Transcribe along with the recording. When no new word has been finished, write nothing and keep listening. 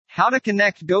How to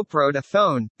connect GoPro to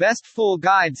phone, Best Full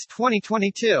Guides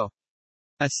 2022.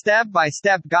 A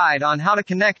step-by-step guide on how to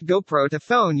connect GoPro to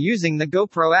phone using the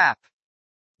GoPro app.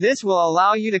 This will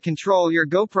allow you to control your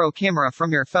GoPro camera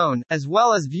from your phone, as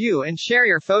well as view and share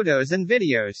your photos and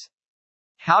videos.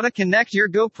 How to connect your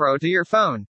GoPro to your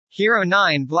phone. Hero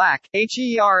 9 Black,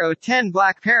 Hero 10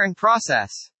 Black pairing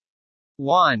process.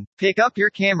 1. Pick up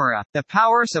your camera. The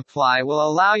power supply will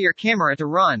allow your camera to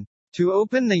run. To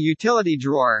open the utility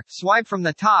drawer, swipe from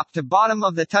the top to bottom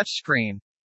of the touchscreen.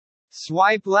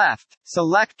 Swipe left,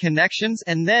 select Connections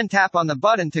and then tap on the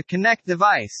button to connect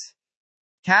device.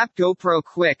 Tap GoPro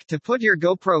Quick to put your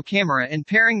GoPro camera in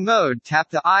pairing mode. Tap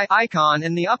the icon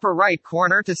in the upper right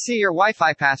corner to see your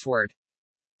Wi-Fi password.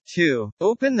 2.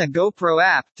 Open the GoPro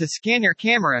app. To scan your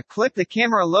camera, click the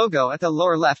camera logo at the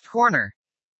lower left corner.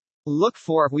 Look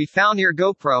for We Found Your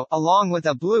GoPro, along with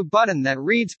a blue button that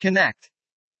reads Connect.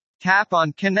 Tap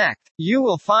on Connect. You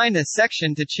will find a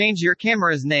section to change your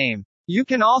camera's name. You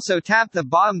can also tap the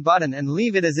bottom button and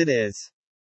leave it as it is.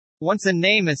 Once a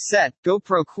name is set,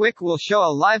 GoPro Quick will show a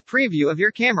live preview of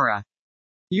your camera.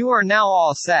 You are now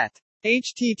all set.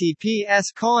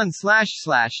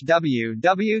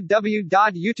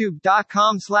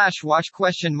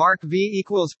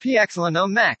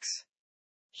 https://www.youtube.com/watch?v=pxlanomex.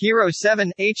 Hero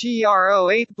 7 Hero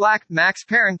 8 Black Max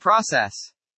pairing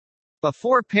process.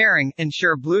 Before pairing,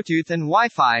 ensure Bluetooth and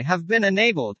Wi-Fi have been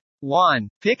enabled.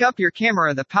 1. Pick up your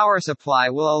camera. The power supply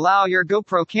will allow your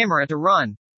GoPro camera to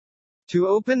run. To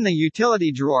open the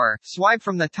utility drawer, swipe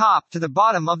from the top to the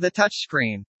bottom of the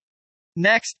touchscreen.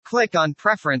 Next, click on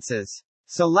Preferences.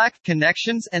 Select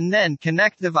Connections and then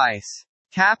Connect Device.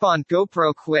 Tap on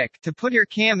GoPro Quick. To put your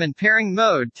cam in pairing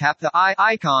mode, tap the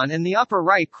icon in the upper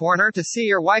right corner to see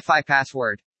your Wi-Fi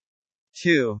password.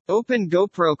 2. Open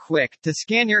GoPro Quick. To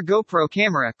scan your GoPro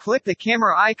camera, click the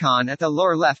camera icon at the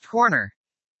lower left corner.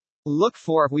 Look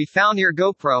for We Found Your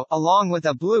GoPro, along with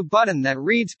a blue button that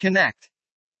reads Connect.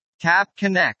 Tap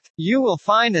Connect. You will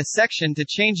find a section to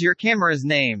change your camera's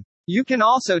name. You can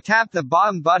also tap the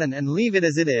bottom button and leave it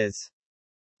as it is.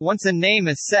 Once a name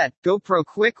is set, GoPro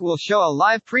Quick will show a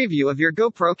live preview of your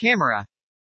GoPro camera.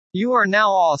 You are now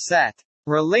all set.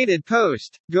 Related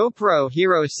post. GoPro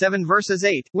Hero 7 vs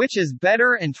 8. Which is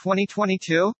better in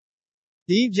 2022?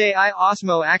 DJI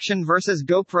Osmo Action vs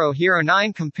GoPro Hero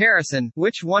 9 comparison.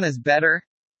 Which one is better?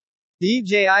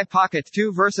 DJI Pocket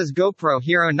 2 vs GoPro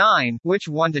Hero 9. Which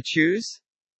one to choose?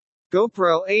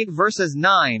 GoPro 8 vs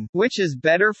 9. Which is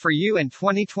better for you in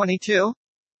 2022?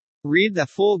 Read the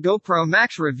full GoPro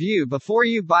Max review before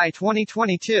you buy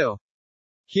 2022.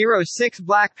 Hero 6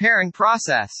 Black pairing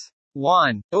process.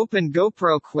 1. Open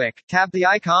GoPro Quick. Tap the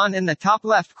icon in the top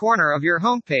left corner of your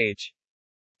homepage.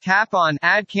 Tap on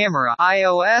Add Camera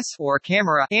iOS or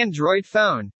Camera Android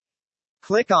phone.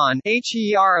 Click on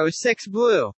Hero 6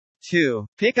 Blue. 2.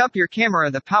 Pick up your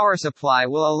camera. The power supply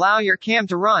will allow your cam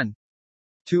to run.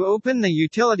 To open the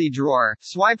utility drawer,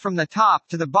 swipe from the top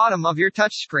to the bottom of your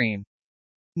touchscreen.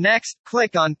 Next,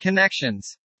 click on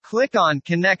Connections. Click on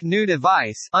Connect New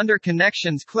Device. Under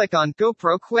Connections, click on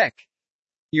GoPro Quick.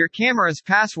 Your camera's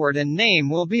password and name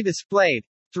will be displayed.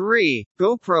 3.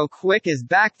 GoPro Quick is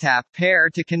backtap pair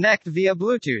to connect via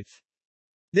Bluetooth.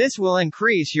 This will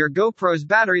increase your GoPro's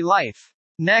battery life.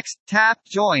 Next, tap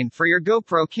Join for your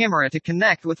GoPro camera to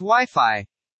connect with Wi-Fi.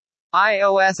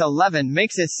 iOS 11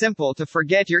 makes it simple to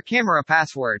forget your camera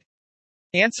password.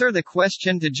 Answer the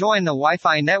question to join the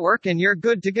Wi-Fi network and you're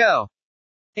good to go.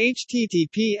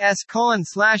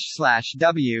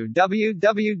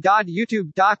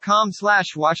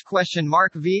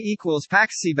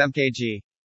 https://www.youtube.com/watch?v=paxcbmkg.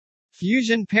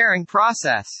 Fusion pairing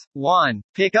process. 1.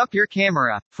 Pick up your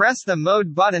camera. Press the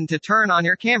mode button to turn on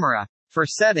your camera. For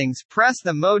settings, press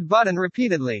the mode button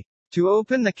repeatedly. To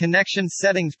open the connections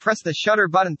settings, press the shutter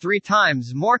button 3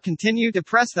 times more. Continue to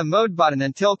press the mode button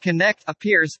until Connect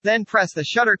appears, then press the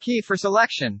shutter key for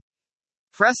selection.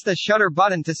 Press the shutter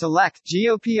button to select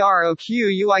GoPro.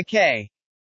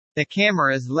 The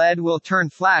camera's LED will turn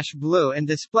flash blue and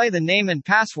display the name and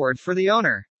password for the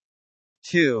owner.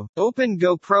 2. Open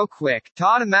GoPro Quick. To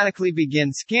automatically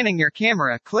begin scanning your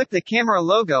camera, click the camera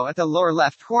logo at the lower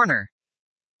left corner.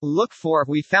 Look for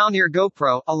We Found Your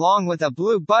GoPro, along with a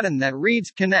blue button that reads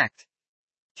Connect.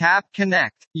 Tap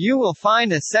Connect. You will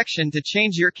find a section to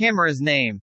change your camera's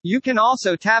name. You can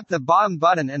also tap the bottom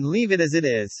button and leave it as it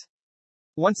is.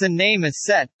 Once a name is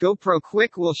set, GoPro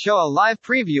Quick will show a live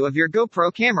preview of your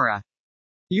GoPro camera.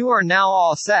 You are now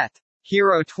all set.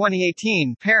 Hero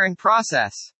 2018 pairing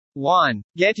process. 1.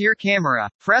 Get your camera.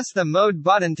 Press the mode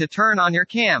button to turn on your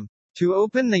cam. To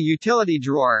open the utility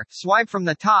drawer, swipe from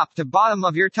the top to bottom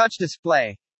of your touch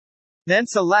display. Then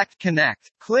select Connect.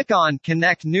 Click on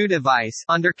Connect New Device.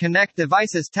 Under Connect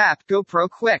Devices, tap GoPro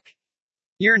Quick.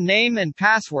 Your name and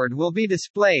password will be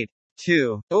displayed.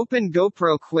 2. Open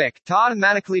GoPro Quick. To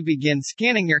automatically begin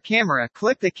scanning your camera,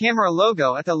 click the camera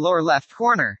logo at the lower left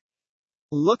corner.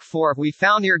 Look for We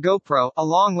Found Your GoPro,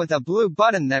 along with a blue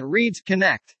button that reads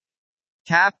Connect.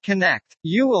 Tap Connect.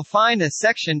 You will find a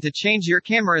section to change your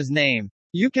camera's name.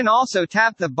 You can also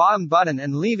tap the bottom button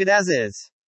and leave it as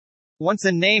is. Once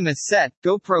a name is set,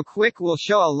 GoPro Quick will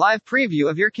show a live preview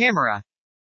of your camera.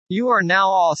 You are now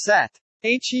all set.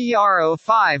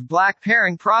 HERO5 Black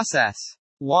Pairing Process.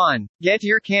 1. Get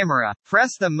your camera.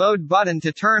 Press the mode button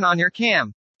to turn on your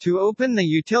cam. To open the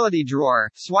utility drawer,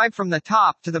 swipe from the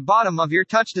top to the bottom of your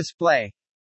touch display.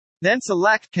 Then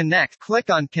select Connect.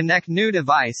 Click on Connect New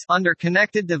Device. Under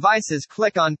Connected Devices,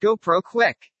 click on GoPro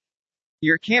Quick.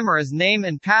 Your camera's name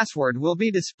and password will be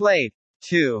displayed.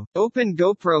 2. Open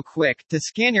GoPro Quick. To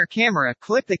scan your camera,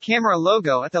 click the camera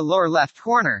logo at the lower left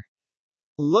corner.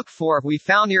 Look for We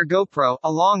Found Your GoPro,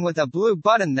 along with a blue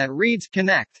button that reads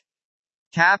Connect.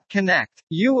 Tap Connect.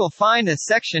 You will find a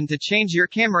section to change your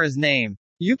camera's name.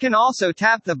 You can also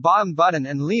tap the bottom button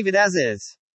and leave it as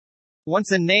is.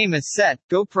 Once a name is set,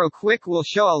 GoPro Quick will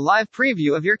show a live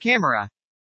preview of your camera.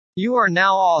 You are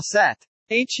now all set.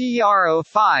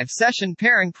 HERO5 Session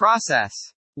Pairing Process.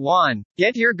 1.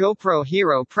 Get your GoPro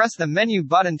Hero. Press the menu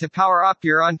button to power up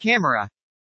your on camera.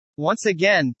 Once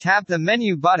again, tap the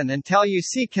menu button until you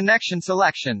see connection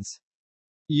selections.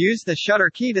 Use the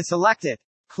shutter key to select it.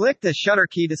 Click the shutter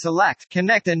key to select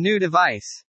Connect a new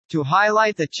device. To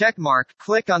highlight the check mark,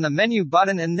 click on the menu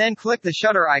button and then click the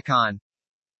shutter icon.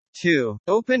 2.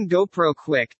 Open GoPro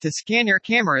Quick. To scan your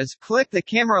cameras, click the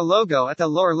camera logo at the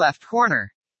lower left corner.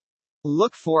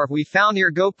 Look for We Found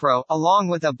Your GoPro, along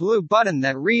with a blue button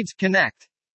that reads Connect.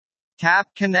 Tap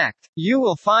Connect. You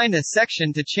will find a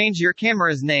section to change your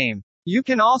camera's name. You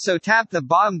can also tap the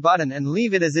bottom button and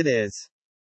leave it as it is.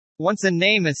 Once a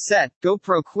name is set,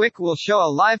 GoPro Quick will show a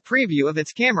live preview of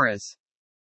its cameras.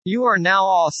 You are now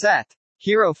all set.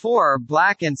 Hero 4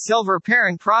 Black and Silver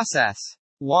Pairing Process.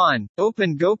 1.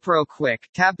 Open GoPro Quick.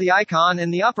 Tap the icon in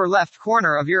the upper left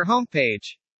corner of your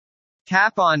homepage.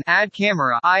 Tap on Add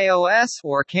Camera iOS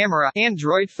or Camera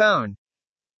Android phone.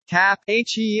 Tap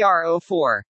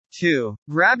HERO4. 2.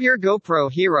 Grab your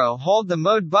GoPro Hero. Hold the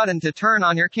mode button to turn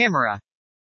on your camera.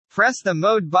 Press the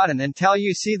mode button until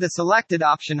you see the selected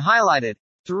option highlighted.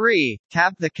 3.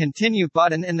 Tap the Continue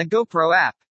button in the GoPro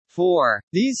app. 4.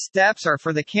 These steps are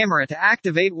for the camera to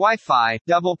activate Wi-Fi.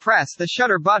 Double press the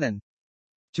shutter button.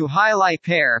 To highlight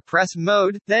pair, press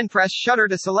Mode, then press Shutter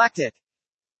to select it.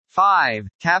 5.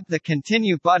 Tap the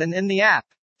Continue button in the app.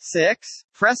 6.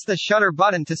 Press the Shutter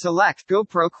button to select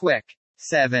GoPro Quick.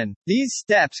 7. These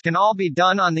steps can all be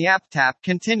done on the app. Tap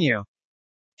Continue.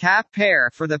 Tap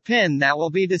Pair for the pin that will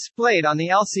be displayed on the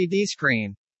LCD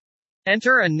screen.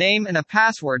 Enter a name and a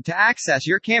password to access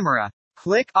your camera.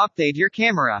 Click Update your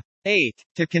camera. 8.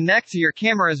 To connect to your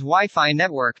camera's Wi-Fi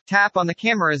network, tap on the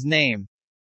camera's name.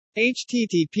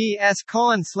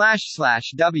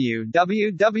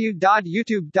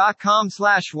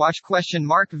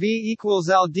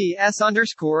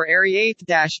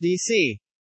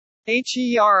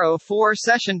 HERO4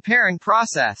 Session Pairing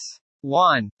Process.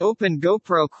 1. Open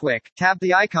GoPro Quick. Tap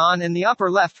the icon in the upper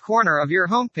left corner of your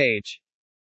homepage.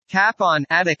 Tap on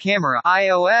Add a Camera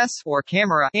iOS or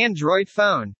Camera Android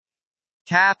phone.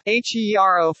 Tap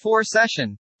HERO4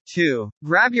 Session. 2.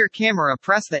 Grab your camera.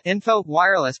 Press the Info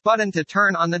Wireless button to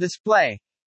turn on the display.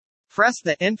 Press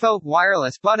the Info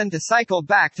Wireless button to cycle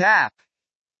back to app.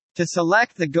 To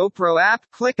select the GoPro app,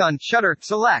 click on Shutter.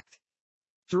 Select.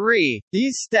 3.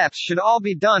 These steps should all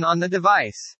be done on the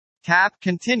device. Tap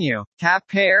Continue, tap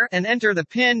Pair, and enter the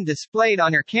PIN displayed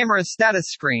on your camera's status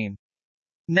screen.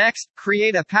 Next,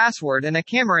 create a password and a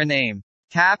camera name.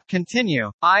 Tap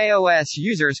Continue. iOS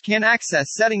users can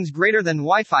access settings greater than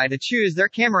Wi-Fi to choose their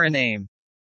camera name.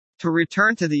 To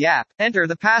return to the app, enter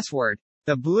the password.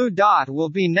 The blue dot will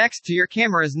be next to your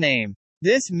camera's name.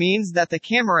 This means that the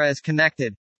camera is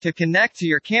connected. To connect to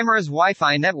your camera's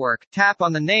Wi-Fi network, tap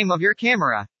on the name of your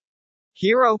camera.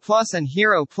 Hero Plus and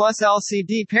Hero Plus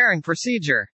LCD Pairing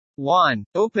Procedure. 1.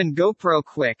 Open GoPro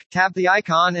Quick. Tap the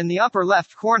icon in the upper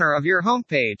left corner of your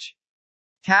homepage.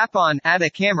 Tap on Add a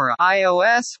Camera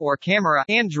iOS or Camera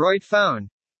Android phone.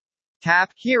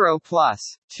 Tap Hero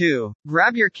Plus. 2.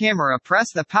 Grab your camera.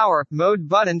 Press the Power Mode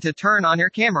button to turn on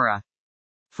your camera.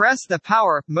 Press the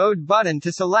Power Mode button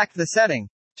to select the setting.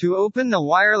 To open the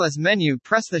wireless menu,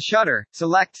 press the shutter.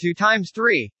 Select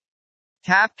 2x3.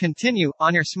 Tap Continue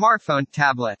on your smartphone,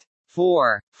 tablet.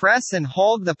 4. Press and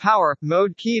hold the Power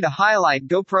Mode key to highlight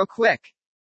GoPro Quick.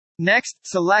 Next,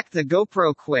 select the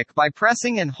GoPro Quick by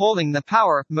pressing and holding the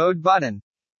Power Mode button.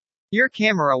 Your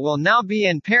camera will now be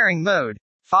in pairing mode.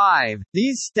 5.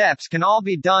 These steps can all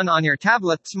be done on your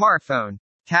tablet, smartphone.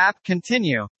 Tap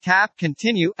Continue. Tap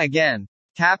Continue again.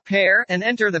 Tap Pair and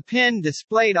enter the PIN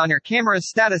displayed on your camera's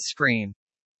status screen.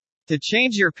 To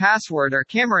change your password or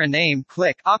camera name,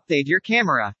 click Update your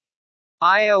camera.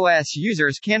 iOS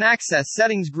users can access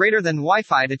settings greater than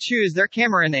Wi-Fi to choose their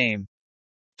camera name.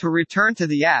 To return to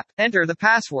the app, enter the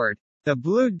password. The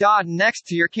blue dot next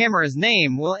to your camera's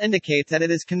name will indicate that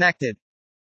it is connected.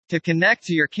 To connect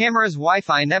to your camera's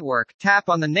Wi-Fi network, tap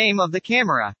on the name of the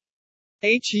camera.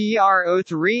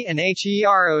 HERO3 and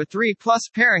HERO3 Plus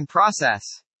pairing process.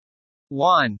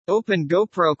 1. Open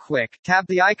GoPro Quick. Tap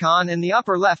the icon in the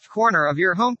upper left corner of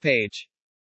your homepage.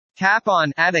 Tap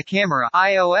on Add a Camera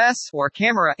iOS or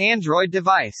Camera Android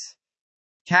device.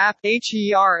 Tap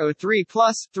HERO3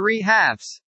 Plus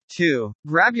 3/2. 2.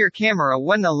 Grab your camera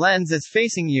when the lens is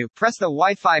facing you. Press the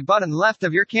Wi-Fi button left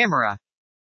of your camera.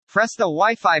 Press the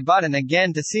Wi-Fi button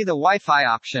again to see the Wi-Fi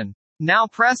option. Now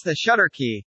press the shutter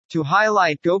key. To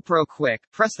highlight GoPro Quick,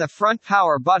 press the front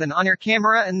power button on your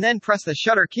camera and then press the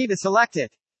shutter key to select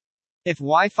it. If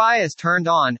Wi-Fi is turned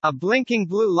on, a blinking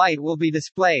blue light will be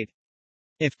displayed.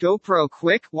 If GoPro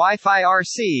Quick Wi-Fi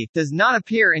RC does not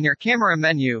appear in your camera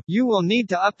menu, you will need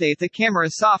to update the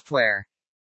camera's software.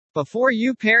 Before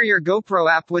you pair your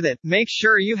GoPro app with it, make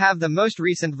sure you have the most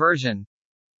recent version.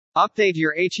 Update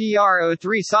your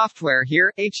HERO3 software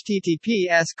here,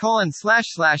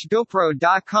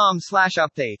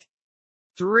 https://gopro.com/update.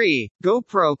 3.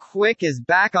 GoPro Quick is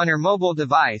back on your mobile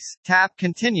device. Tap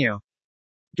Continue.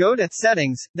 Go to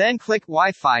Settings, then click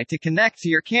Wi-Fi to connect to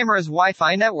your camera's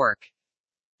Wi-Fi network.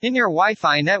 In your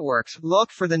Wi-Fi networks,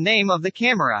 look for the name of the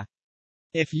camera.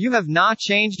 If you have not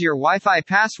changed your Wi-Fi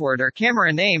password or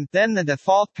camera name, then the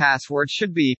default password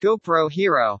should be GoPro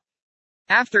Hero.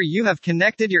 After you have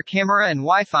connected your camera and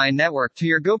Wi-Fi network to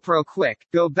your GoPro Quick,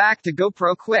 go back to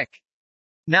GoPro Quick.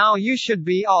 Now you should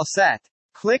be all set.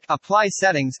 Click Apply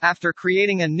Settings after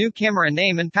creating a new camera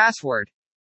name and password.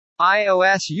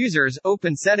 iOS users,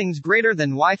 open Settings greater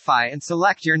than Wi-Fi and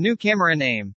select your new camera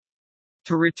name.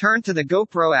 To return to the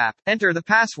GoPro app, enter the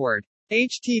password.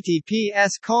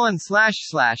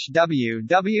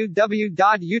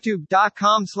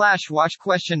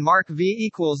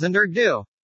 https://www.youtube.com/watch?v=do.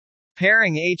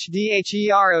 Pairing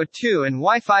HDHERO2 and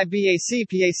Wi-Fi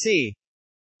BAC/PAC.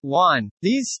 1.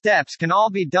 These steps can all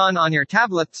be done on your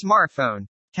tablet, smartphone.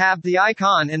 Tap the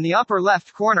icon in the upper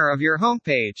left corner of your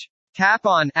homepage. Tap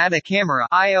on Add a Camera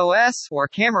iOS or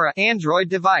Camera Android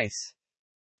device.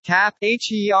 Tap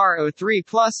HERO3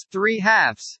 Plus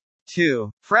 3/2.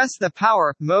 2. Press the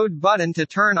Power Mode button to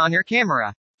turn on your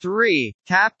camera. 3.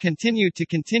 Tap Continue to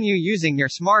continue using your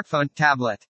smartphone,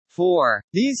 tablet. 4.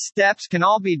 These steps can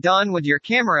all be done with your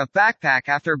camera backpack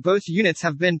after both units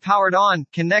have been powered on.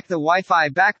 Connect the Wi-Fi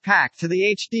backpack to the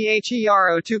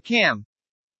HDHERO2 cam.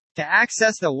 To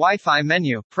access the Wi-Fi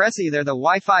menu, press either the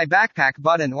Wi-Fi backpack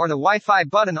button or the Wi-Fi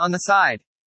button on the side.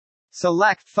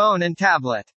 Select Phone and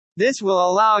Tablet. This will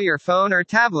allow your phone or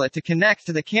tablet to connect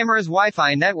to the camera's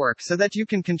Wi-Fi network so that you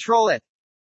can control it.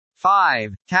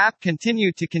 5. Tap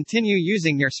Continue to continue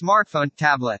using your smartphone,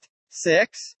 tablet.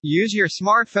 6. Use your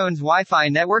smartphone's Wi-Fi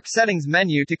network settings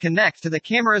menu to connect to the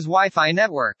camera's Wi-Fi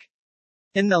network.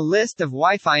 In the list of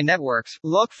Wi-Fi networks,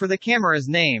 look for the camera's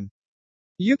name.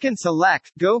 You can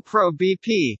select GoPro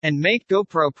BP and make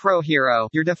GoPro Pro Hero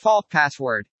your default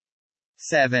password.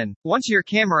 7. Once your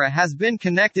camera has been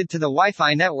connected to the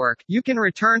Wi-Fi network, you can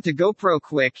return to GoPro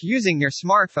Quick using your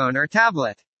smartphone or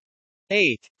tablet.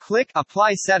 8. Click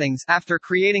Apply Settings after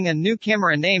creating a new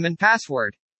camera name and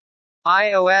password.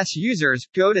 iOS users,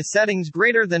 go to Settings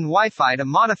greater than Wi-Fi to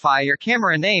modify your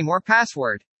camera name or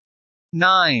password.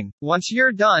 9. Once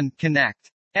you're done,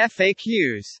 connect.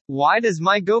 FAQs. Why does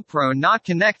my GoPro not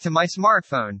connect to my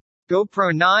smartphone?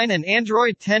 GoPro 9 and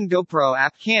Android 10 GoPro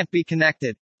app can't be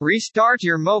connected. Restart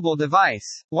your mobile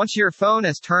device. Once your phone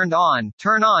is turned on,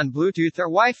 turn on Bluetooth or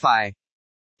Wi-Fi.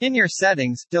 In your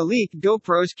settings, delete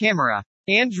GoPro's camera.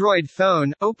 Android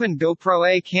phone, open GoPro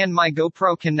A. Can my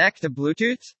GoPro connect to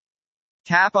Bluetooth?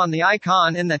 Tap on the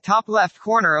icon in the top left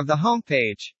corner of the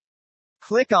homepage.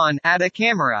 Click on Add a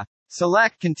Camera.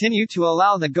 Select Continue to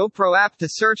allow the GoPro app to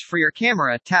search for your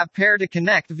camera. Tap Pair to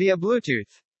connect via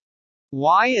Bluetooth.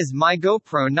 Why is my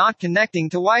GoPro not connecting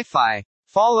to Wi-Fi?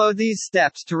 Follow these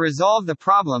steps to resolve the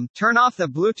problem. Turn off the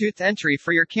Bluetooth entry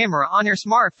for your camera on your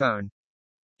smartphone.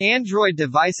 Android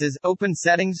devices, open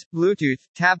Settings, Bluetooth,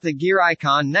 tap the gear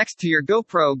icon next to your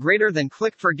GoPro greater than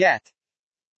click Forget.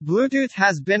 Bluetooth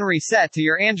has been reset to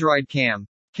your Android cam.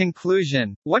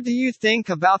 Conclusion. What do you think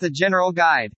about the general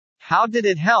guide? How did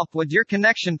it help with your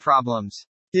connection problems?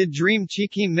 Did Dream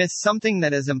Cheeky miss something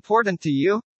that is important to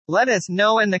you? Let us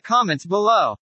know in the comments below.